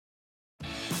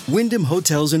Wyndham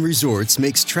Hotels and Resorts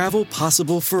makes travel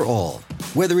possible for all.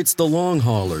 Whether it's the long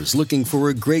haulers looking for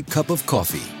a great cup of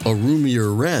coffee, a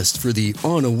roomier rest for the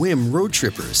on-a-whim road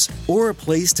trippers, or a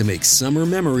place to make summer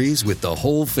memories with the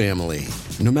whole family.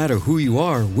 No matter who you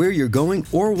are, where you're going,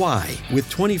 or why, with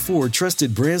 24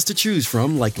 trusted brands to choose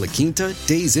from like La Quinta,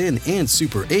 Days Inn, and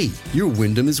Super 8, your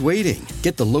Wyndham is waiting.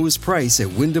 Get the lowest price at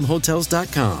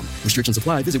WyndhamHotels.com. Restrictions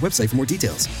apply. Visit website for more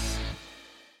details.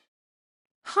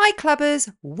 Hi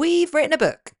Clubbers, we've written a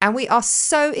book and we are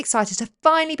so excited to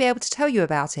finally be able to tell you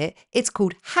about it. It's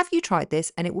called Have You Tried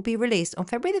This? And it will be released on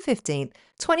February the 15th,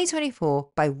 2024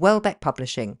 by Welbeck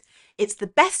Publishing. It's the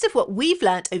best of what we've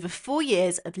learnt over 4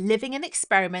 years of living and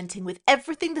experimenting with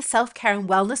everything the self-care and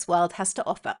wellness world has to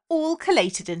offer, all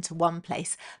collated into one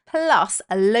place, plus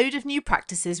a load of new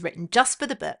practices written just for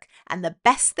the book. And the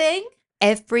best thing?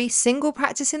 Every single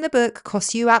practice in the book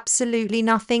costs you absolutely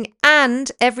nothing,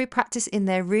 and every practice in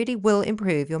there really will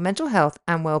improve your mental health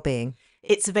and well-being.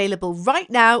 It's available right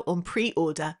now on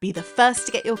pre-order. Be the first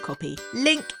to get your copy.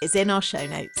 Link is in our show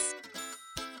notes.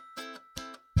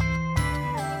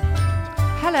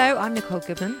 Hello, I'm Nicole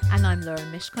Goodman. And I'm Laura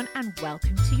Mishkon, and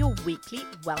welcome to your weekly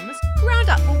Wellness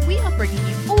Roundup, where we are bringing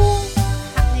you all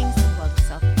happenings in the world of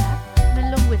self-care.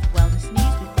 And along with wellness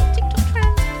news, we've got TikTok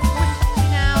trends, what is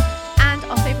happening now, and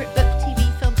our favourite book,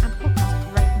 TV, film and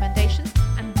podcast recommendations,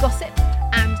 and gossip,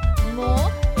 and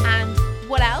more. And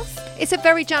what else? It's a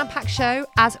very jam-packed show.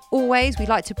 As always, we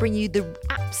like to bring you the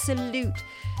absolute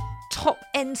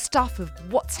top-end stuff of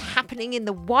what's happening in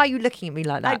the... Why are you looking at me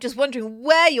like that? I'm just wondering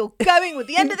where you're going with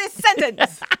the end of this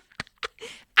sentence.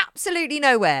 Absolutely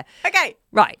nowhere. Okay.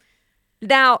 Right.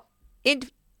 Now, in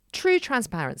true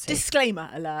transparency... Disclaimer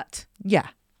alert. Yeah.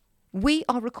 We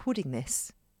are recording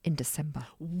this in December.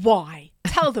 Why?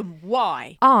 Tell them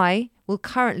why. I will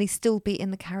currently still be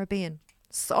in the Caribbean.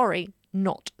 Sorry,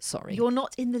 not sorry. You're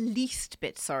not in the least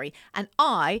bit sorry. And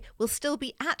I will still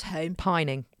be at home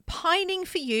pining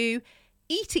for you,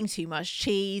 eating too much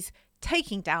cheese,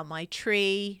 taking down my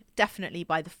tree, definitely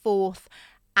by the 4th,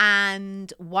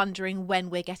 and wondering when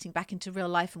we're getting back into real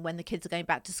life and when the kids are going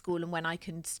back to school and when I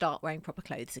can start wearing proper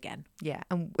clothes again. Yeah,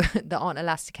 and that aren't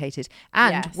elasticated.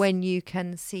 And yes. When you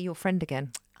can see your friend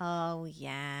again. Oh,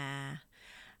 yeah.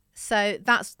 So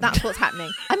that's what's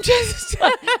happening. I'm just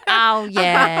oh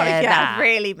yeah, I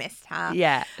really missed her.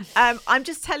 Yeah. I'm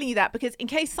just telling you that because in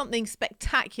case something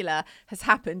spectacular has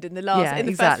happened in the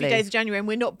first few days of January and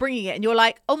we're not bringing it, and you're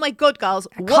like, oh my God, girls,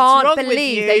 what's wrong with you? Can't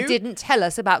believe they didn't tell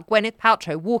us about Gwyneth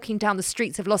Paltrow walking down the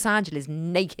streets of Los Angeles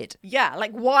naked. Yeah,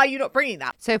 like why are you not bringing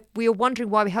that? So if we are wondering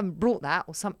why we haven't brought that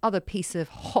or some other piece of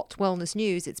hot wellness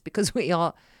news, it's because we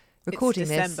are recording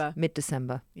this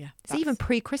mid-December. Yeah, it's even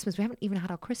pre-Christmas. We haven't even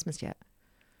had our Christmas yet.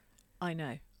 I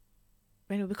know.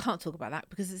 Anyway, we can't talk about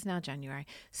that because it's now January.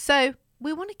 So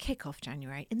we want to kick off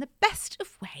January in the best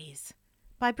of ways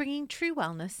by bringing true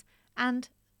wellness and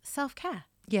self-care.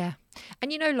 Yeah.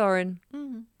 And you know, Lauren,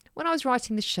 when I was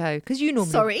writing the show, because you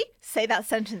normally... Sorry, say that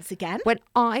sentence again. When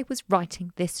I was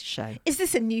writing this show... Is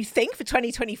this a new thing for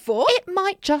 2024? It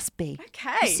might just be.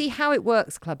 Okay. You see how it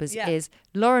works, Clubbers, is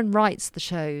Lauren writes the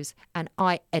shows and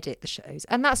I edit the shows.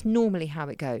 And that's normally how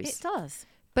it goes. It does.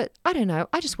 But I don't know.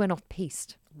 I just went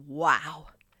off-piste. Wow.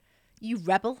 You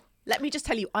rebel. Let me just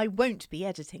tell you, I won't be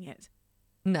editing it.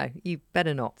 No, you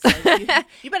better not. So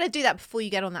you better do that before you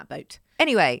get on that boat.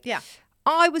 Anyway. Yeah.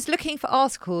 I was looking for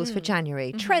articles for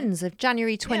January, trends of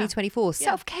January 2024,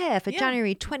 self-care for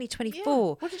January 2024.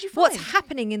 Yeah. What did you find? What's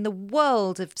happening in the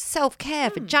world of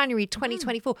self-care for January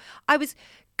 2024? I was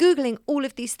Googling all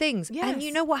of these things. Yes. And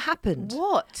you know what happened?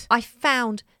 What? I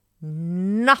found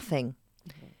nothing.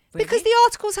 Really? Because the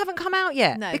articles haven't come out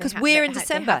yet. No, because we're in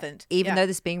December, even though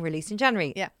this is being released in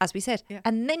January, as we said. Yeah.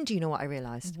 And then do you know what I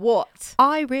realised? What?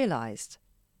 I realised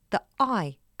that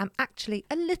I am actually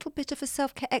a little bit of a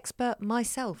self-care expert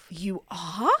myself. You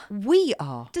are? We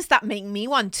are. Does that make me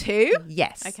one too?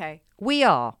 Yes. Okay. We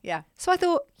are. Yeah. So I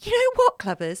thought, you know what,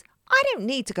 Clubbers? I don't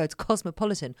need to go to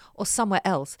Cosmopolitan or somewhere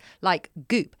else like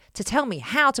Goop to tell me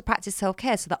how to practice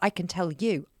self-care so that I can tell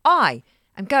you. I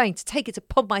am going to take it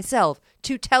upon myself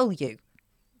to tell you.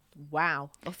 Wow.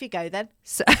 Off you go then.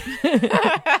 So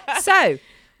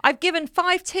I've given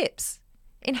 5 tips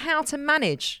in how to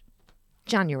manage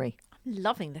January. I'm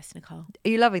loving this, Nicole. Are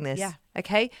you loving this? Yeah.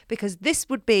 Okay. Because this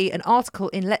would be an article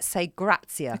in, let's say,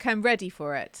 Grazia. Okay, I'm ready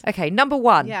for it. Okay. Number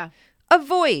 1. Yeah.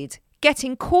 Avoid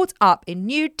getting caught up in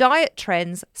new diet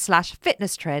trends /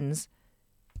 fitness trends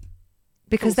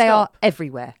Because Full they are stop.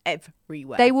 everywhere.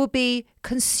 Everywhere. They will be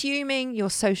consuming your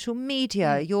social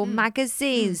media, your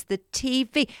magazines, the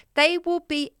TV. They will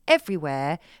be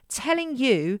everywhere telling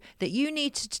you that you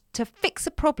need to fix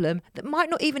a problem that might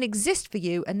not even exist for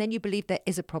you. And then you believe there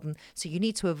is a problem. So you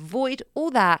need to avoid all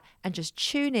that and just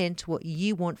tune in to what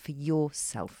you want for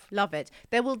yourself. Love it.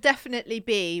 There will definitely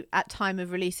be, at time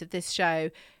of release of this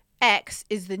show, X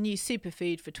is the new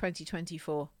superfood for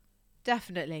 2024.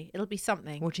 Definitely. It'll be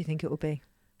something. What do you think it will be?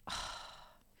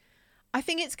 I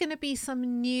think it's going to be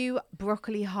some new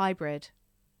broccoli hybrid.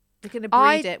 They're going to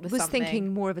breed it with I was something.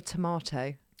 thinking more of a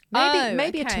tomato.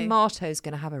 Maybe a okay. tomato is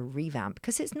going to have a revamp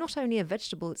because it's not only a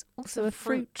vegetable, it's also a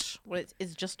fruit. Well,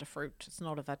 it's just a fruit. It's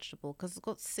not a vegetable because it's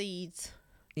got seeds.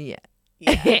 Yeah.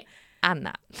 Yeah. And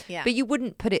that. Yeah. But you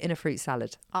wouldn't put it in a fruit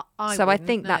salad. I So I wouldn't,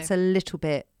 think no. that's a little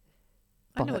bit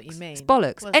bollocks. I know what you mean. It's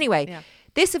bollocks. Well, Anyway, yeah.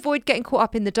 this avoid getting caught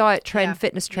up in the diet trend, Yeah.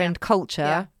 fitness trend, Yeah. culture.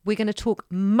 Yeah. We're going to talk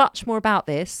much more about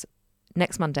this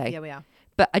next Monday. Yeah, we are.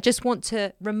 But I just want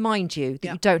to remind you that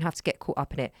Yeah. you don't have to get caught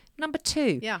up in it. Number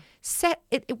 2, Yeah. set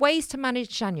ways to manage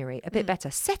January a bit better.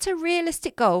 Set a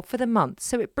realistic goal for the month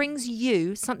so it brings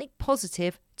you something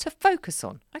positive to focus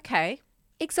on. Okay.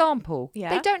 Example, Yeah.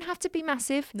 they don't have to be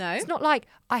massive. No. It's not like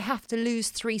I have to lose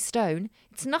 3 stone.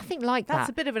 It's nothing like That's that.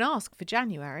 a bit of an ask for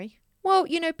January. Well,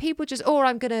 people just,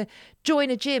 I'm going to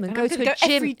join a gym and And go I'm to gonna a go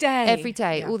gym every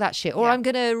day. Yeah. all that shit. Or Yeah. I'm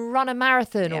going to run a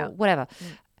marathon Yeah. or whatever.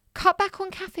 Cut back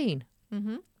on caffeine.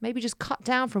 Mm-hmm. Maybe just cut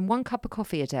down from 1 cup of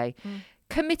coffee a day.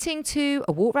 Committing to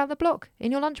a walk around the block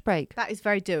in your lunch break. That is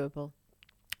very doable.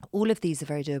 All of these are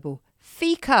very doable.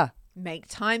 Fika. Make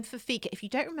time for fika. If you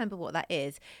don't remember what that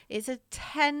is, it's a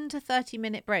 10 to 30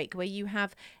 minute break where you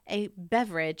have a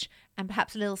beverage and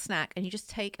perhaps a little snack and you just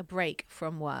take a break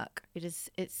from work. It's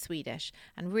Swedish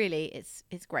and really it's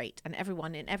great. And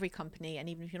everyone in every company, and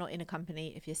even if you're not in a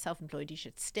company, if you're self-employed, you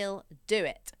should still do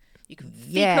it. You can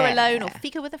fika Yeah. alone or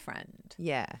fika with a friend.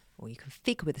 Yeah. Or you can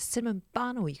fika with a cinnamon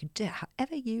bun, or you can do it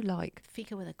however you like.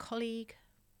 Fika with a colleague.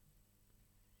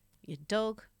 Your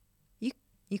dog.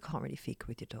 You can't really fika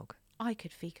with your dog. I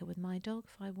could fika with my dog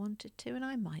if I wanted to, and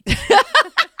I might.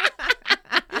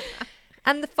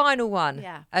 And the final one,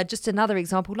 Yeah. just another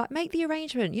example, like make the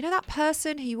arrangement. You know that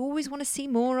person who you always want to see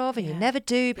more of and you Yeah. never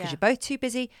do because Yeah. you're both too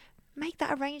busy? Make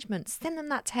that arrangement. Send them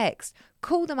that text.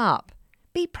 Call them up.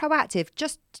 Be proactive.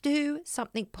 Just do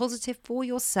something positive for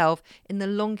yourself in the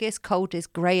longest,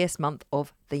 coldest, greyest month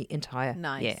of the entire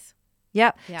Nice. year.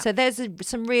 Yep. Yeah. So there's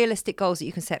some realistic goals that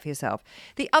you can set for yourself.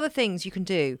 The other things you can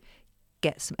do,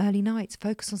 get some early nights,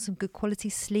 focus on some good quality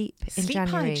sleep in Sleep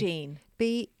January. hygiene.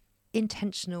 Be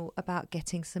intentional about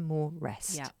getting some more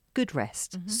rest. Yeah. Good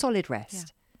rest, solid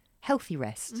rest, healthy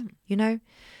rest,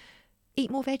 Eat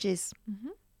more veggies.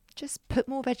 Just put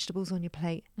more vegetables on your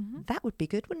plate. That would be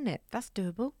good, wouldn't it? That's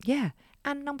doable. Yeah.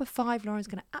 And number 5, Lauren's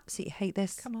going to absolutely hate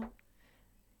this. Come on.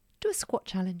 Do a squat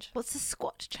challenge. What's the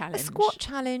squat challenge? A squat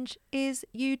challenge is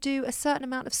you do a certain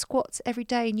amount of squats every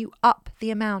day and you up the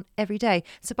amount every day.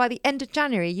 So by the end of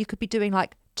January, you could be doing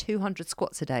like 200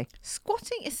 squats a day.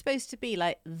 Squatting is supposed to be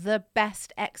like the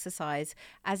best exercise,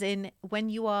 as in when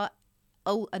you are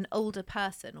an older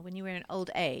person or when you are in old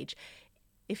age.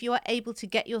 If you are able to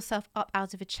get yourself up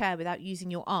out of a chair without using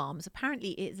your arms,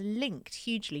 apparently it's linked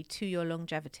hugely to your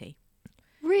longevity.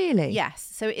 Really? Yes.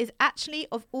 So it is actually,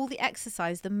 of all the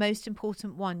exercise, the most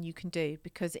important one you can do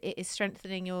because it is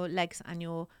strengthening your legs and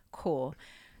your core.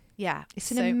 Yeah.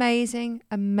 It's an amazing,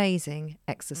 amazing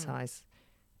exercise.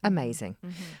 Amazing.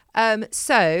 Mm-hmm.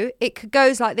 So it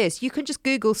goes like this. You can just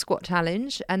Google squat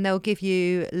challenge and they'll give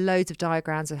you loads of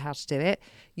diagrams of how to do it.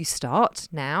 You start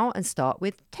now and start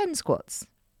with 10 squats.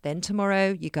 Then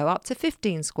tomorrow you go up to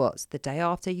 15 squats. The day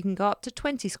after you can go up to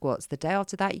 20 squats. The day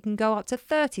after that you can go up to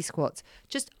 30 squats.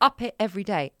 Just up it every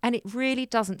day. And it really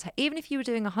doesn't take, even if you were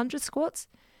doing 100 squats,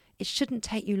 it shouldn't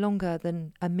take you longer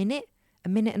than a minute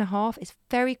and a half. It's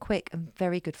very quick and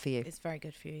very good for you. It's very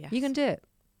good for you, yes. You can do it.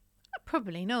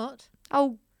 Probably not.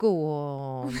 Oh, go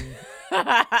on.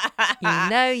 You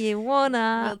know you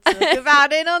wanna. We'll talk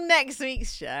about it on next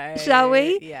week's show. Shall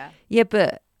we? Yeah. Yeah,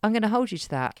 but I'm going to hold you to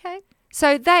that. Okay.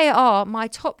 So they are my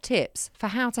top tips for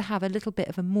how to have a little bit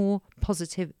of a more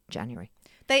positive January.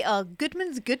 They are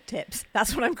Goodman's Good Tips.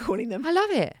 That's what I'm calling them. I love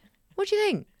it. What do you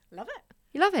think? Love it.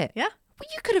 You love it? Yeah. Well,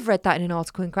 you could have read that in an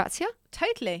article in Grazia.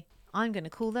 Totally. I'm going to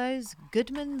call those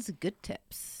Goodman's Good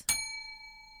Tips.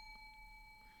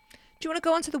 Do you want to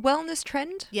go on to the wellness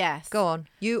trend? Yes. Go on.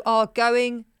 You are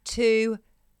going to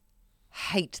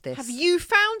hate this. Have you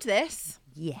found this?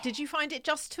 Yeah. Did you find it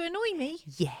just to annoy me?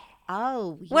 Yeah.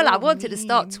 Oh, Well, I you're wanted to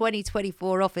start mean.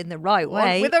 2024 off in the right On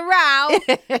way. with a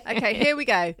row. Okay, here we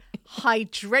go.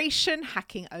 Hydration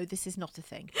hacking. Oh, this is not a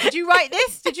thing. Did you write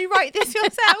this? Did you write this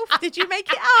yourself? Did you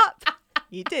make it up?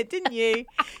 You did, didn't you?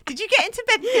 Did you get into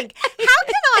bed and think, how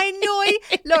can I annoy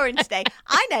Lauren today?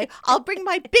 I know. I'll bring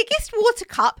my biggest water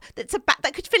cup that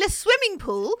could fill a swimming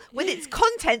pool with its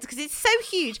contents because it's so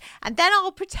huge, and then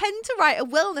I'll pretend to write a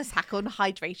wellness hack on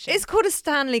hydration. It's called a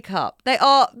Stanley Cup. They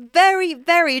are very,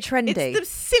 very trendy. It's the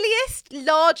silliest,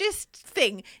 largest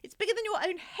thing. It's bigger than your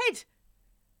own head.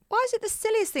 Why is it the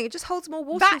silliest thing? It just holds more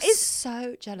water. That I'm is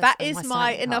so jealous. That of is my my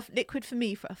Stanley Cup. enough liquid for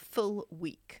me for a full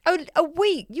week. Oh, a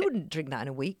week? You wouldn't drink that in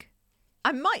a week.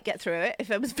 I might get through it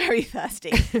if I was very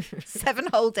thirsty. 7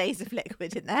 whole days of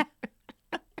liquid in there.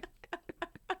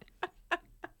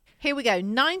 Here we go.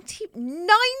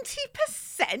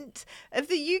 90% of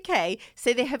the UK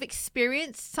say they have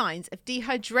experienced signs of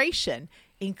dehydration,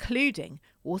 including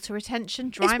water retention,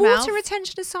 dry Is mouth. water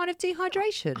retention a sign of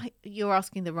dehydration? You're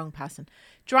asking the wrong person.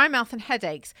 Dry mouth and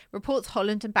headaches, reports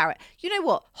Holland and Barrett. You know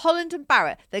what? Holland and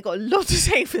Barrett, they got a lot to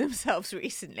say for themselves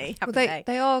recently, haven't they?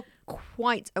 They are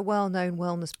quite a well-known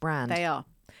wellness brand. They are.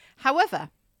 However,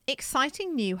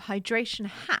 exciting new hydration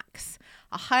hacks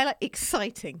are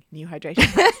highlighting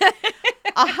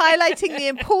the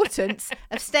importance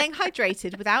of staying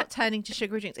hydrated without turning to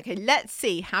sugary drinks. Okay, let's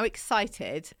see how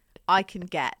excited I can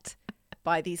get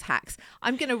by these hacks.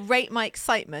 I'm going to rate my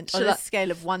excitement on a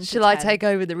scale of 1 to 10. Shall I take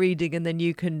over the reading and then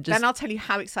you can just... Then I'll tell you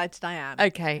how excited I am.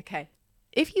 Okay.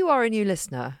 If you are a new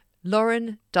listener,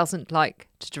 Lauren doesn't like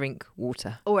to drink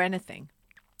water. Or anything.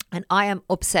 And I am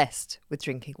obsessed with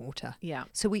drinking water. Yeah.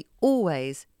 So we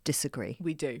always disagree.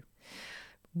 We do.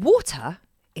 Water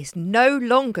is no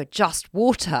longer just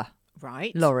water.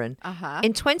 Right. Lauren. Uh-huh.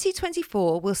 In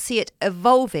 2024, we'll see it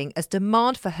evolving as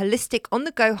demand for holistic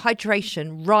on-the-go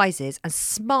hydration rises and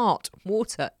smart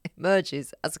water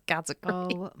emerges as a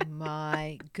category. Oh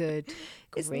my good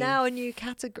It's grief. now a new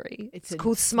category. It's a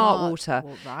called smart water.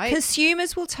 Right.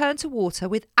 Consumers will turn to water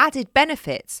with added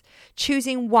benefits,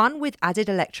 choosing one with added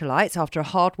electrolytes after a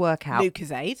hard workout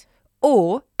Lucozade.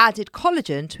 or added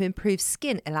collagen to improve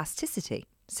skin elasticity,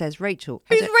 says Rachel.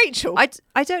 Who's Rachel?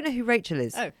 I don't know who Rachel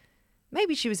is. Oh.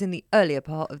 Maybe she was in the earlier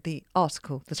part of the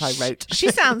article that I wrote.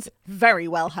 She sounds very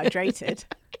well hydrated.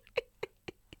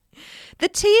 The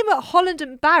team at Holland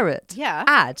and Barrett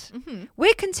add,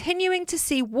 we're continuing to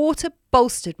see water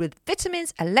bolstered with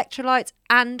vitamins, electrolytes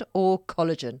and or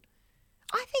collagen.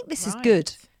 I think this is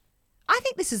good. I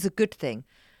think this is a good thing.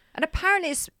 And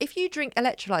apparently if you drink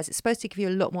electrolytes, it's supposed to give you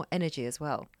a lot more energy as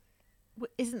well.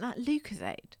 Isn't that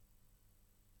Lucozade?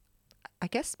 I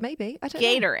guess maybe. I don't know.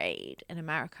 Gatorade in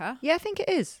America. Yeah, I think it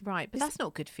is. Right, but that's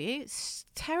not good for you. It's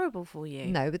terrible for you.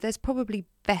 No, but there's probably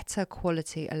better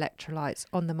quality electrolytes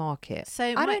on the market. So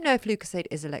I don't know if Lucozade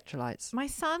is electrolytes. My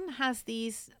son has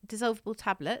these dissolvable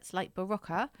tablets like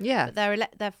Barocca. Yeah.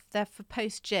 But they're for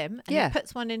post gym, and Yeah. he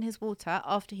puts one in his water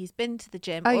after he's been to the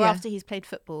gym Oh, or yeah. after he's played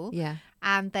football. Yeah.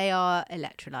 And they are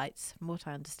electrolytes, from what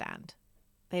I understand.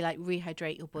 They like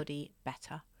rehydrate your body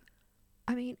better.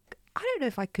 I mean, I don't know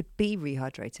if I could be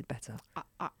rehydrated better.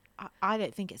 I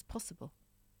don't think it's possible.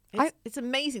 I- It's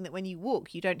amazing that when you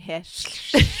walk, you don't hear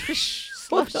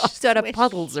I've got a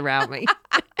puddles around me.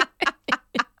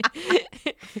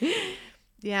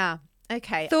 Yeah.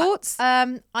 Okay. Thoughts?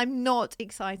 I'm not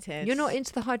excited. You're not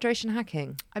into the hydration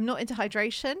hacking? I'm not into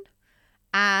hydration,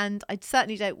 and I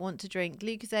certainly don't want to drink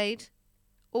Lucozade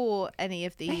or any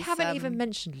of these. They haven't even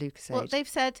mentioned Lucozade. Well, they've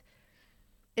said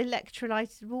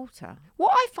electrolyted water.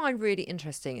 What I find really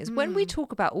interesting is when we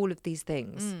talk about all of these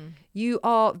things, you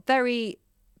are very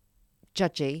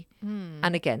judgy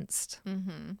and against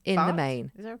in the But?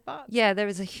 main. Is there a but? Yeah, there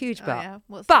is a huge Oh, but. yeah.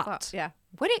 What's the But but? Yeah.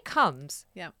 when it comes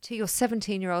Yeah. to your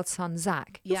 17-year-old son,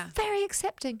 Zach, Yeah. you're very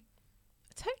accepting.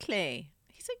 Totally.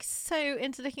 He's like so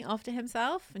into looking after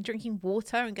himself and drinking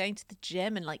water and going to the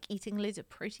gym and like eating loads of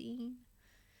protein.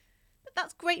 But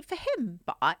that's great for him.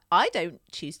 But I don't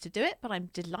choose to do it, but I'm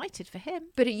delighted for him.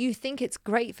 But you think it's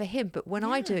great for him, but when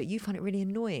I do it, you find it really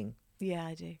annoying. Yeah,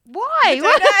 I do. Why?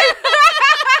 What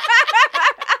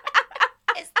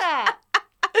is that?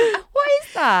 What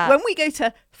is that? When we go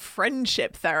to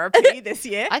friendship therapy this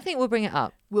year, I think we'll bring it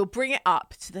up. we'll bring it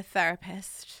up to the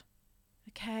therapist.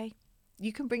 Okay?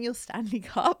 You can bring your Stanley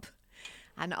Cup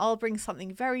and I'll bring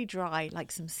something very dry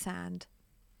like some sand.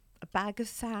 A bag of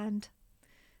sand.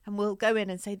 And we'll go in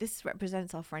and say, this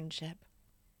represents our friendship.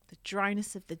 The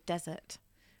dryness of the desert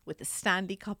with the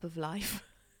Stanley Cup of life.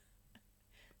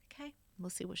 Okay? We'll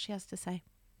see what she has to say.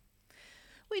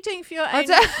 What are you doing for your I own...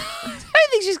 don't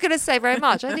think she's going to say very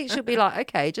much. I think she'll be like,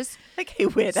 okay, just Okay,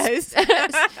 weirdos.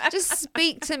 just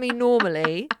speak to me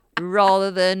normally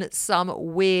rather than some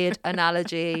weird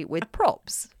analogy with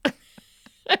props.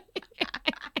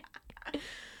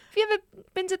 Have you ever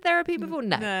been to therapy before?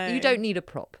 No. You don't need a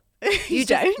prop. You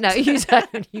don't? No, you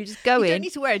don't. You just go in. You don't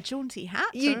need to wear a jaunty hat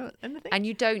or anything. And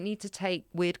you don't need to take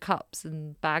weird cups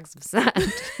and bags of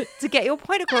sand to get your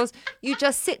point across. You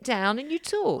just sit down and you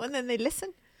talk. And then they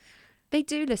listen. They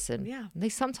do listen. Yeah. They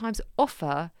sometimes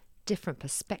offer different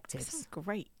perspectives. Sounds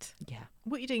great. Yeah.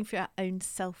 What are you doing for your own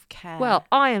self-care? Well,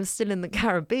 I am still in the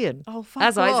Caribbean. Oh, fuck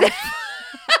as off. I said.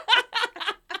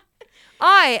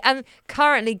 I am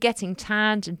currently getting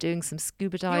tanned and doing some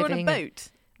scuba diving. You're on a boat?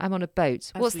 I'm on a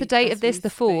boat. As What's the we- date as of this? we The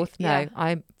 4th? speak. No, Yeah.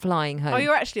 I'm flying home. Oh,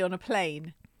 you're actually on a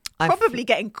plane. I'm Probably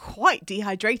getting quite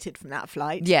dehydrated from that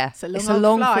flight. Yeah, It's a long, it's a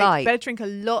long flight. Better drink a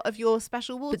lot of your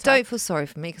special water. But don't feel sorry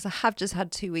for me because I have just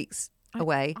had 2 weeks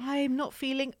away. I'm not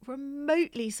feeling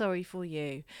remotely sorry for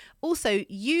you. Also,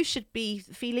 you should be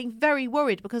feeling very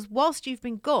worried because whilst you've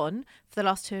been gone for the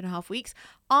last 2.5 weeks,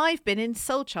 I've been in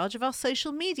sole charge of our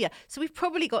social media. So we've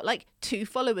probably got like 2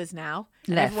 followers now.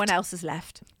 And Left. everyone else has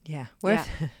left. Yeah. Yeah.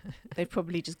 They've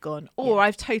probably just gone. Or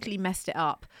I've totally messed it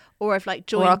up. Or I've like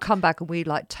joined. Or I'll come back and we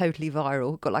like totally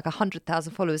viral. Got like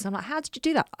 100,000 followers. I'm like, how did you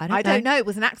do that? I don't know. It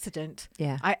was an accident.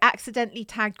 Yeah. I accidentally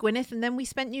tagged Gwyneth and then we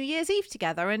spent New Year's Eve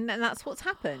together and that's what's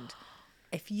happened.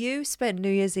 If you spend New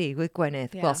Year's Eve with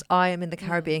Gwyneth Yeah. whilst I am in the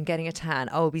Caribbean getting a tan,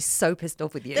 I will be so pissed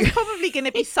off with you. There's probably going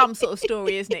to be some sort of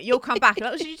story, isn't it? You'll come back and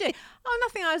like, what did you do? Oh,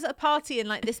 nothing. I was at a party and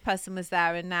like this person was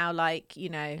there and now like, you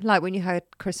know. Like when you had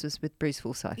Christmas with Bruce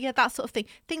Forsyth. Yeah, that sort of thing.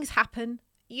 Things happen.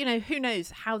 You know, who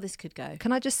knows how this could go.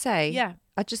 Can I just say? Yeah.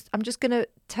 I'm just going to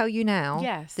tell you now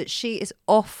Yes. that she is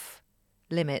off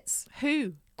limits.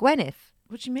 Who? Gwyneth.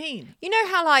 What do you mean? You know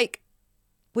how like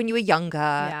when you were younger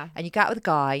Yeah. and you go out with a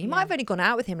guy, you might Yeah. have only gone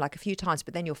out with him like a few times,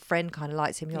 but then your friend kind of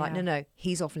likes him. You're like, Yeah. no,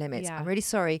 he's off limits. Yeah. I'm really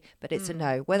sorry, but it's a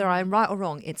no. Whether I'm right or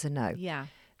wrong, it's a no. Yeah.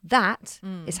 That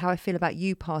is how I feel about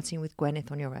you partying with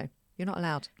Gwyneth on your own. You're not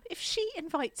allowed. If she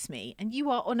invites me and you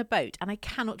are on a boat and I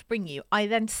cannot bring you, I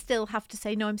then still have to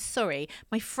say, no, I'm sorry.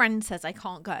 My friend says I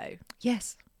can't go.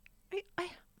 Yes.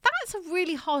 That's a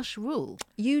really harsh rule.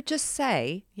 You just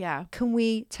say, Yeah. can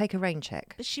we take a rain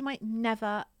check? But she might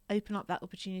never open up that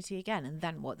opportunity again. And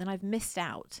then what? Then I've missed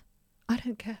out. I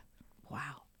don't care.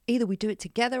 Wow. Either we do it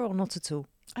together or not at all.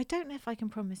 I don't know if I can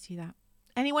promise you that.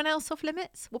 Anyone else off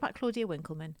limits? What about Claudia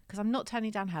Winkleman? Because I'm not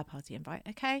turning down her party invite,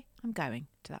 okay? I'm going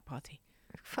to that party.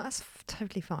 That's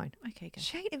totally fine. Okay, good.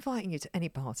 She ain't inviting you to any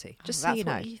party. Just so That's you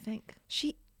know. what you think.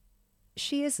 She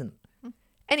isn't.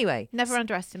 Anyway, Never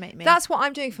underestimate me. that's what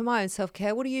I'm doing for my own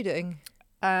self-care. What are you doing?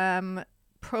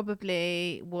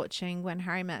 Probably watching When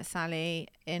Harry Met Sally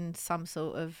in some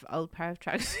sort of old pair of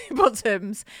tracksuit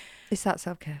bottoms. Is that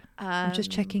self-care? I'm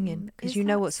just checking in because Is you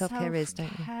know that what self-care is,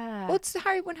 don't you? self-care? What's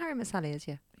When Harry Met Sally is,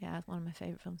 yeah. Yeah, it's one of my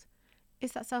favourite films.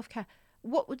 Is that self-care?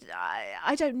 What would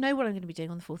I don't know what I'm going to be doing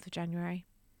on the 4th of January.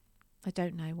 I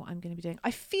don't know what I'm going to be doing.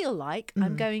 I feel like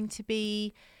I'm going to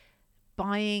be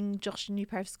buying Josh a new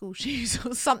pair of school shoes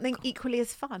or something equally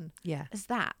as fun Yeah. as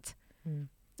that.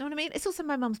 Know what I mean? It's also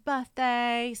my mum's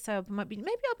birthday, so maybe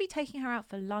I'll be taking her out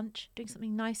for lunch, doing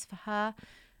something nice for her,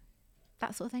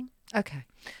 that sort of thing. Okay.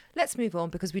 Let's move on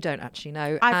because we don't actually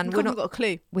know. I and haven't got a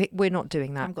clue. we're not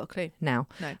doing I that haven't got a clue. now.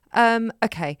 No.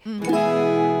 Okay.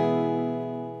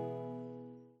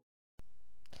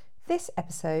 This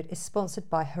episode is sponsored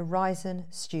by Horizon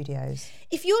Studios.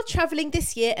 If you're travelling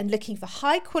this year and looking for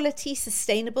high quality,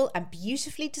 sustainable and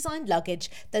beautifully designed luggage,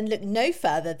 then look no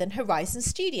further than Horizon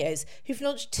Studios, who've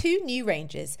launched 2 new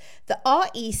ranges. The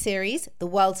RE series, the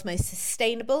world's most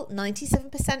sustainable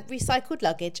 97% recycled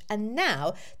luggage, and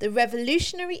now the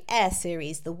revolutionary Air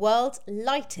series, the world's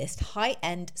lightest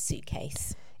high-end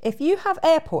suitcase. If you have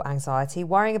airport anxiety,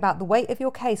 worrying about the weight of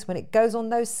your case when it goes on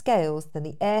those scales, then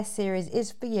the Air series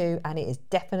is for you, and it is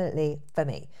definitely for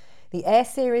me. The Air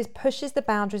series pushes the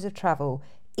boundaries of travel.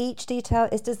 Each detail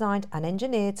is designed and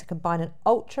engineered to combine an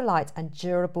ultralight and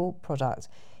durable product.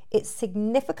 It's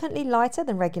significantly lighter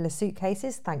than regular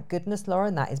suitcases, thank goodness,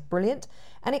 Lauren, that is brilliant.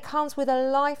 And it comes with a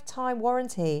lifetime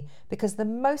warranty because the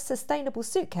most sustainable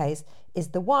suitcase is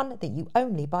the one that you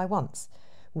only buy once.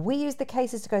 We used the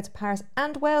cases to go to Paris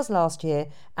and Wales last year,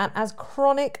 and as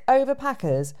chronic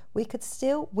overpackers, we could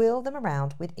still wheel them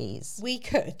around with ease. We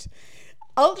could.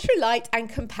 Ultra light and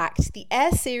compact, the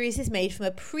Air series is made from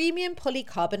a premium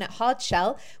polycarbonate hard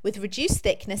shell with reduced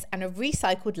thickness and a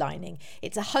recycled lining.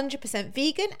 It's 100%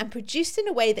 vegan and produced in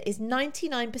a way that is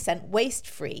 99% waste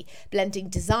free, blending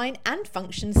design and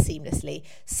function seamlessly.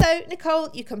 So, Nicole,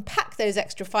 you can pack those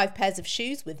extra 5 pairs of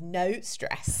shoes with no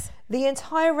stress. The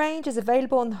entire range is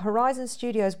available on the Horizon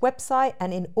Studios website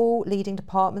and in all leading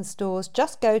department stores.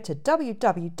 Just go to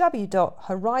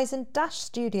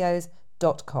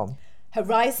www.horizon-studios.com.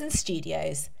 Horizon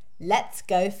Studios. Let's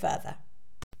go further.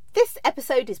 This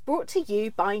episode is brought to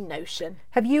you by Notion.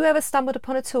 Have you ever stumbled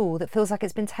upon a tool that feels like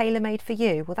it's been tailor-made for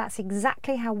you? Well, that's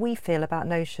exactly how we feel about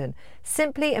Notion.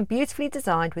 Simply and beautifully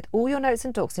designed with all your notes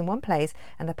and docs in one place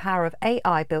and the power of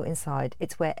AI built inside.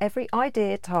 It's where every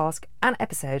idea, task and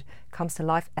episode comes to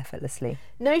life effortlessly.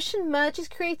 Notion merges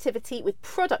creativity with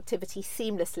productivity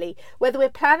seamlessly. Whether we're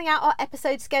planning out our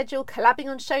episode schedule, collabing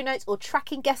on show notes or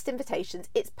tracking guest invitations,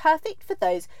 it's perfect for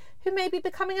those who may be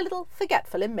becoming a little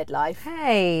forgetful in midlife.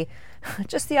 Hey,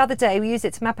 just the other day we used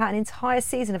it to map out an entire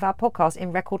season of our podcast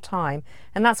in record time,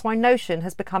 and that's why Notion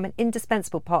has become an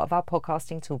indispensable part of our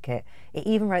podcasting toolkit. It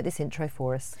even wrote this intro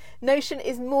for us. Notion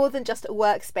is more than just a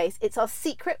workspace, it's our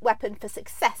secret weapon for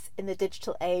success in the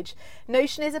digital age.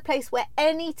 Notion is a place where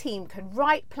any team can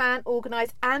write, plan,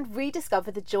 organise and rediscover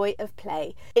the joy of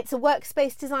play. It's a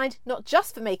workspace designed not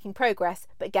just for making progress,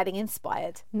 but getting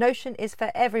inspired. Notion is for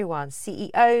everyone,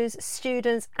 CEOs,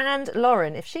 students and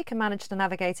Lauren. If she can manage to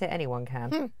navigate it, anyone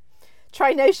can.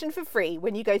 Try Notion for free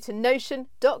when you go to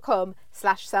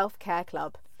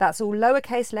notion.com/selfcareclub. That's all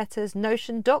lowercase letters,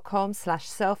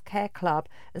 notion.com/selfcareclub,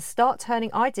 and start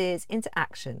turning ideas into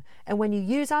action. And when you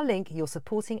use our link, you're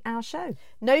supporting our show.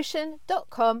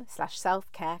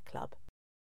 Notion.com/selfcareclub.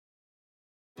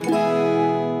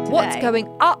 What's going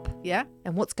up Yeah.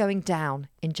 and what's going down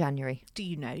in January? Do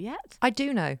you know yet? I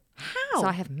do know. How? So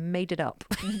I have made it up.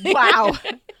 Wow.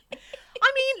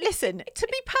 I mean, listen, to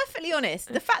be perfectly honest,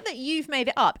 the fact that you've made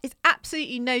it up is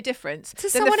absolutely no different To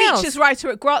than someone the else. features writer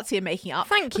at Grazia making it up.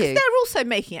 Thank because you. They're also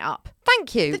making it up.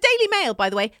 Thank you. The Daily Mail, by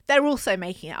the way, they're also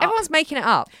making it up. Everyone's making it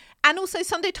up. And also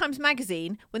Sunday Times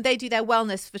Magazine, when they do their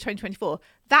wellness for 2024,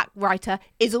 that writer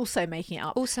is also making it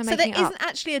up. Also so making there it up. isn't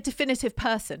actually a definitive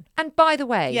person. And by the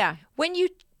way, Yeah. when you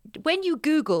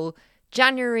Google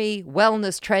January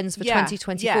wellness trends for Yeah,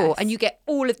 2024 yes. and you get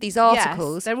all of these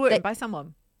articles, Yes, they're written by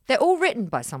someone. they're all written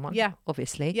by someone, Yeah.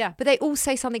 obviously, Yeah. but they all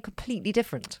say something completely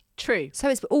different. True. So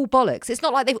it's all bollocks. It's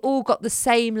not like they've all got the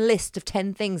same list of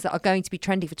 10 things that are going to be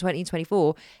trendy for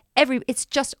 2024. It's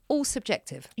just all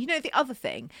subjective. You know, the other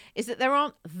thing is that there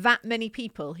aren't that many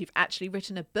people who've actually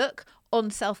written a book on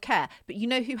self-care. But you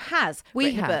know who has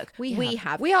written a book? We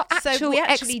have. We are So actual we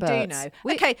actually do experts.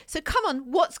 know. Okay, so come on,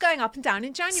 what's going up and down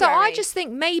in January? So I just think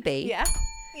maybe Yeah.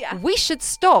 Yeah. we should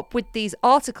stop with these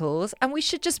articles and we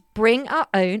should just bring our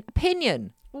own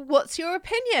opinion. What's your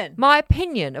opinion? My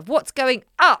opinion of what's going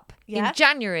up Yeah. in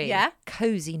January. Yeah.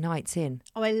 Cozy nights in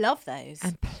Oh, I love those.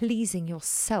 and pleasing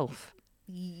yourself.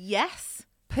 Yes.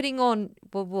 Putting on,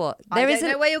 well, what? I don't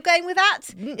know where you're going with that.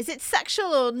 Is it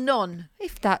sexual or non?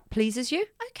 If that pleases you,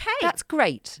 Okay. that's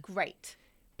great. great.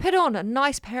 Put on a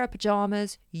nice pair of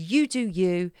pajamas. You do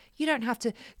you. You don't have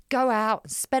to go out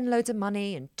and spend loads of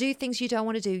money and do things you don't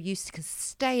want to do. You can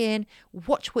stay in,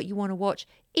 watch what you want to watch,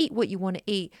 eat what you want to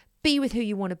eat, be with who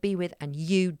you want to be with, and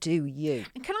you do you.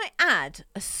 And can I add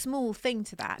a small thing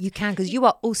to that? You can, because you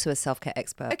are also a self-care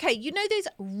expert. Okay, you know those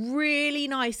really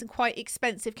nice and quite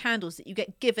expensive candles that you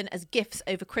get given as gifts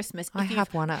over Christmas? I if have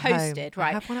you've one at home. hosted, I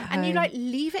right? have one at and you home. like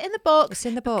leave it in the box. It's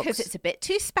in the box. because it's a bit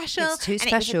too special. It's too and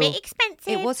special. It was a bit expensive.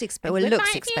 It was expensive. and Well, you it would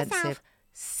looks buy it for yourself. expensive.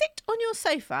 Sit on your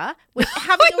sofa with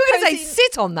having You your were going to cozy. say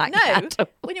sit on that No, candle.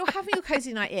 when you're having your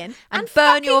cozy night in And and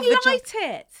burn your fucking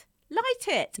vagina. light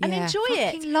it and Yeah, enjoy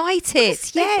it. fucking light Because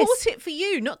it. They Yes. bought it for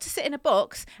you, not to sit in a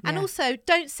box. And Yeah. also,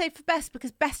 don't save for best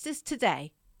because best is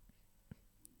today.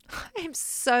 I am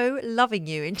so loving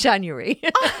you in January.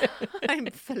 I'm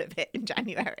full of it in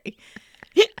January.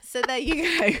 So there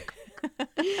you go.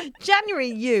 January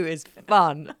you is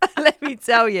fun. Let me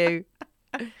tell you.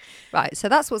 Right, so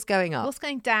that's what's going up. What's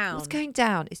going down? What's going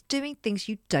down is doing things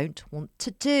you don't want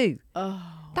to do. Oh.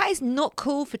 That is not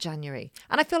cool for January.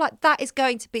 And I feel like that is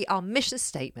going to be our mission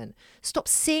statement. Stop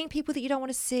seeing people that you don't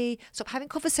want to see. Stop having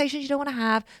conversations you don't want to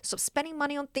have. Stop spending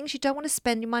money on things you don't want to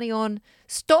spend your money on.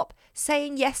 Stop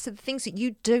saying yes to the things that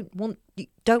you don't want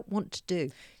to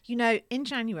do. You know, in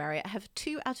January, I have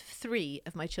 2 out of 3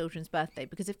 of my children's birthday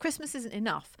because if Christmas isn't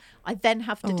enough, I then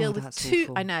have to Oh, deal with that's 2.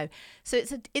 awful. I know. So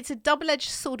it's a double-edged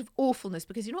sort of awfulness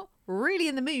because you're not really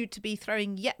in the mood to be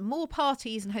throwing yet more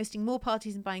parties and hosting more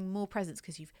parties and buying more presents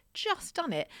because you've just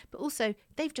done it. But also,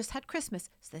 they've just had Christmas,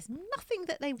 so there's nothing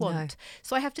that they want. No.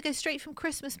 So I have to go straight from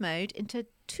Christmas mode into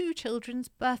 2 children's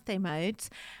birthday modes.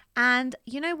 And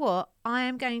you know what? I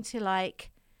am going to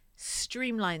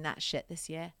streamline that shit this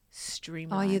year.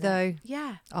 Streamline. Are you, it. though?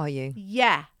 Yeah. Are you?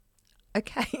 Yeah.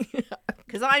 Okay.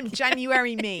 Because I'm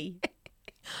January me.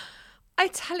 I'm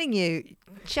telling you,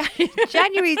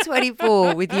 January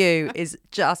 24 with you is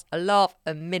just a laugh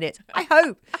a minute. I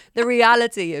hope the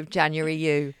reality of January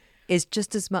you is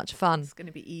just as much fun, It's going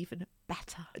to be even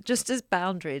better. just as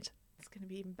boundaried. It's going to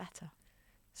be even better.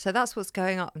 So that's what's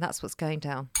going up and that's what's going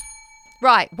down.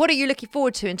 Right. What are you looking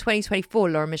forward to in 2024,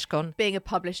 Laura Mishcon? Being a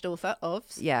published author of,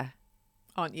 Yeah.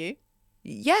 aren't you?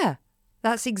 Yeah.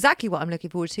 That's exactly what I'm looking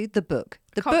forward to. The book.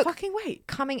 The Can't book fucking wait.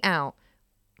 coming out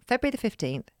February the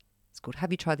 15th. It's called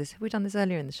Have You Tried This? Have we done this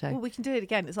earlier in the show? Well, we can do it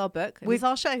again. It's our book. And We've- it's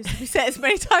our show. So we say it as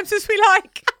many times as we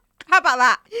like. How about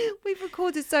that? We've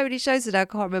recorded so many shows today, I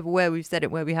can't remember where we've said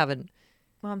it, where we haven't.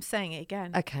 Well, I'm saying it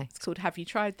again. Okay. It's called Have You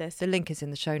Tried This? The link is in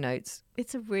the show notes.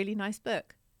 It's a really nice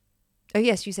book. Oh,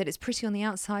 yes, you said it's pretty on the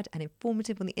outside and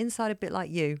informative on the inside, a bit like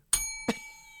you.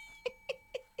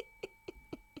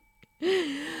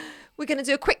 We're going to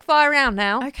do a quick fire round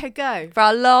now Okay, go. for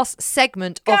our last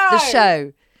segment of the Go.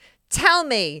 show. Tell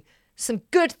me some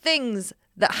good things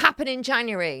that happen in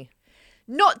January.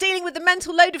 Not dealing with the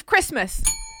mental load of Christmas.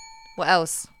 What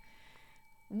else?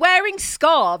 Wearing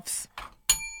scarves.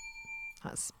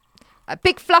 That's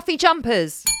big fluffy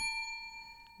jumpers.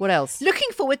 What else? Looking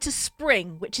forward to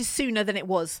spring, which is sooner than it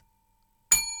was.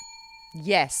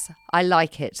 Yes, I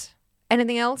like it.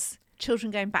 Anything else?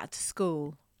 Children going back to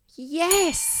school.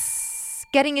 Yes.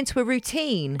 Getting into a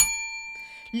routine.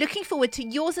 Looking forward to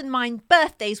yours and mine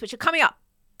birthdays, which are coming up.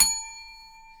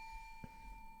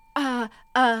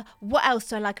 What else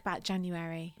do I like about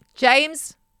January?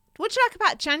 James? What do you like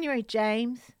about January,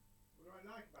 James?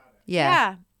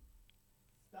 Yeah.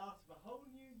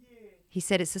 He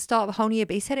said it's the start of a whole new year,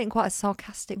 but he said it in quite a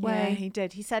sarcastic Yeah, way. he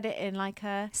did. He said it in like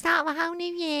a Start of a whole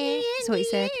new year. That's what he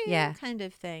said. Yeah. kind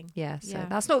of thing. Yeah, so Yeah.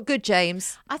 that's not good,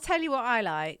 James. I'll tell you what I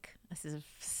like. This is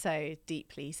so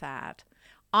deeply sad.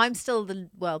 I'm still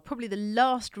probably the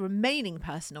last remaining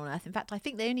person on earth. In fact, I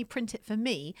think they only print it for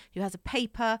me, who has a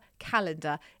paper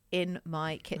calendar in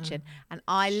my kitchen. And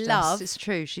I love It's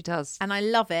true, she does. And I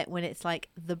love it when it's like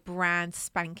the brand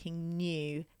spanking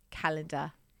new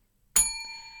calendar.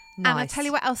 Nice. And I tell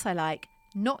you what else I like,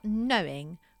 not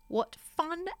knowing what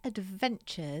fun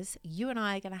adventures you and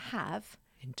I are going to have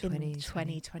In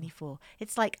 2024.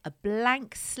 It's like a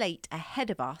blank slate ahead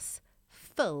of us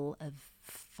full of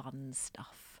fun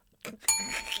stuff.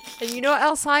 And you know what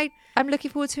else I'm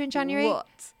looking forward to in January?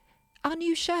 What? Our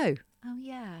new show. Oh,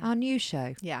 yeah. Our new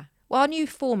show. Yeah. Well, our new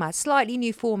format, slightly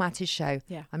new formatted show.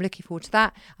 Yeah. I'm looking forward to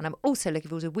that. And I'm also looking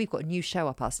forward to, we've got a new show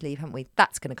up our sleeve, haven't we?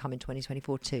 That's going to come in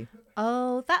 2024 too.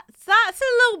 Oh, that's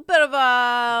a little bit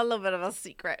of a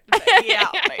secret. But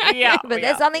yeah. But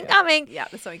there's something coming. Yeah,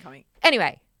 there's something coming.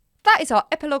 Anyway, that is our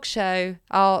epilogue show,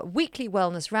 our weekly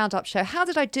wellness roundup show. How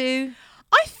did I do?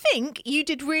 I think you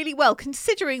did really well,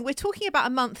 considering we're talking about a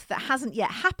month that hasn't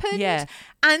yet happened. Yeah.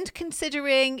 And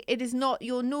considering it is not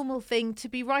your normal thing to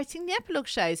be writing the epilogue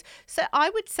shows. So I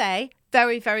would say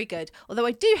very, very good. Although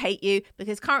I do hate you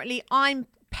because currently I'm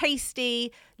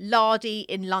pasty, lardy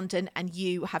in London and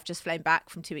you have just flown back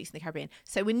from 2 weeks in the Caribbean.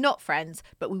 So we're not friends,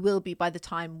 but we will be by the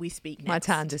time we speak next. My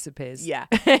tan disappears. Yeah.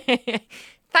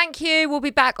 Thank you. We'll be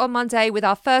back on Monday with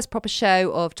our first proper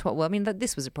show of,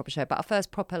 this was a proper show, but our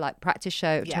first proper practice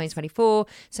show of 2024.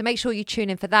 So make sure you tune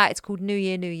in for that. It's called New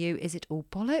Year, New You. Is it all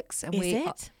bollocks? And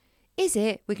Is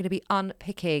it? We're going to be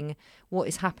unpicking what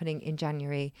is happening in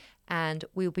January. And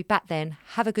we'll be back then.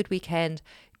 Have a good weekend.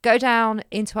 Go down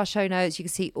into our show notes. You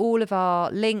can see all of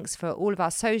our links for all of our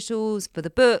socials, for the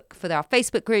book, for our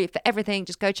Facebook group, for everything.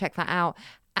 Just go check that out.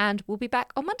 And we'll be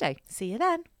back on Monday. See you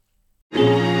then.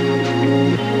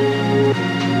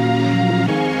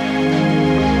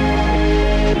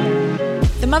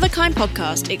 The Motherkind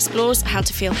podcast explores how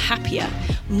to feel happier,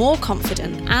 more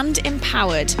confident and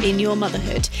empowered in your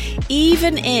motherhood,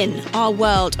 even in our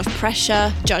world of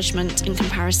pressure, judgment and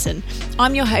comparison.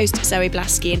 I'm your host, Zoe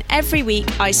Blaski, and every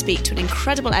week I speak to an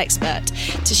incredible expert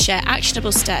to share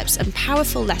actionable steps and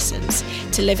powerful lessons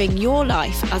to living your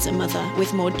life as a mother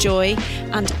with more joy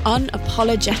and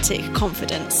unapologetic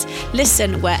confidence.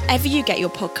 Listen wherever you get your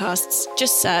podcasts.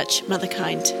 Just search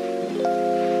Motherkind.